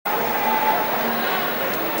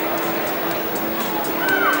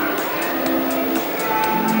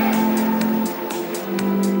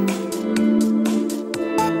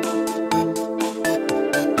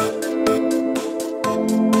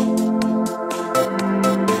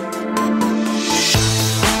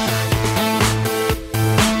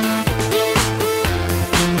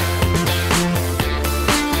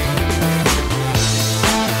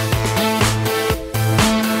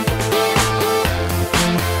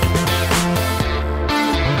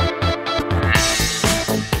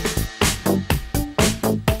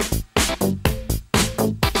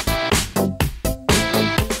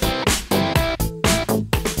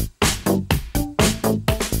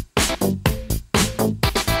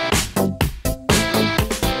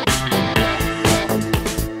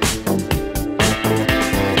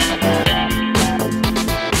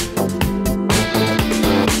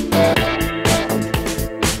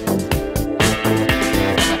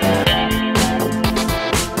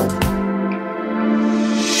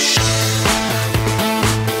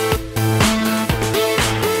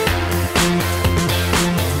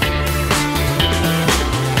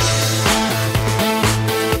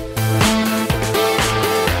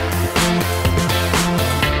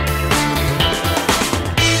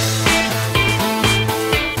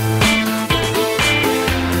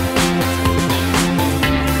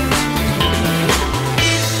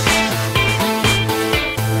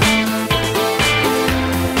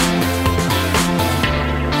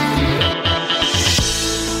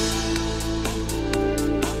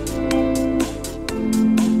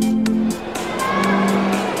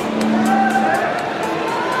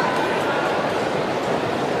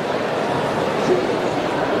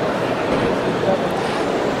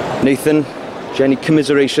Nathan, Jenny,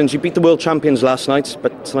 commiserations. You beat the world champions last night,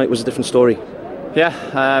 but tonight was a different story. Yeah,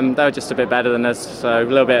 they were just a bit better than us, so a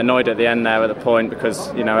little bit annoyed at the end there at the point because,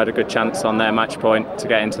 I had a good chance on their match point to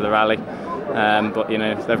get into the rally. But,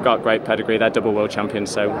 they've got great pedigree, they're double world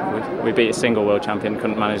champions, so we beat a single world champion,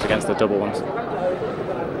 couldn't manage against the double ones.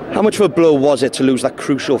 How much of a blow was it to lose that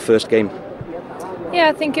crucial first game? Yeah,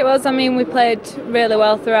 I think it was. We played really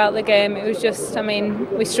well throughout the game. It was just,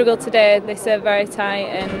 we struggled today. They served very tight,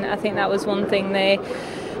 and I think that was one thing they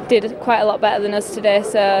did quite a lot better than us today.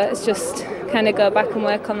 So it's just kind of go back and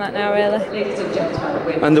work on that now, really.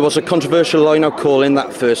 And there was a controversial line-out call in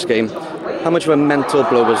that first game. How much of a mental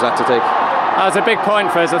blow was that to take? That was a big point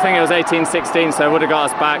for us. I think it was 18-16, so it would have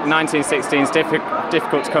got us back. 19-16 is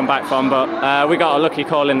difficult to come back from, but we got a lucky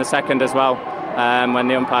call in the second as well. When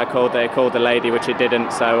the umpire called the lady, which it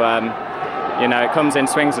didn't. So, it comes in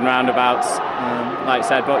swings and roundabouts, like I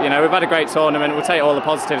said. But, we've had a great tournament. We'll take all the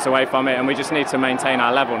positives away from it, and we just need to maintain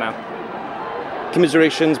our level now.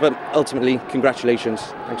 Commiserations, but ultimately, congratulations.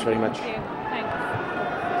 Thanks very much. Thank you.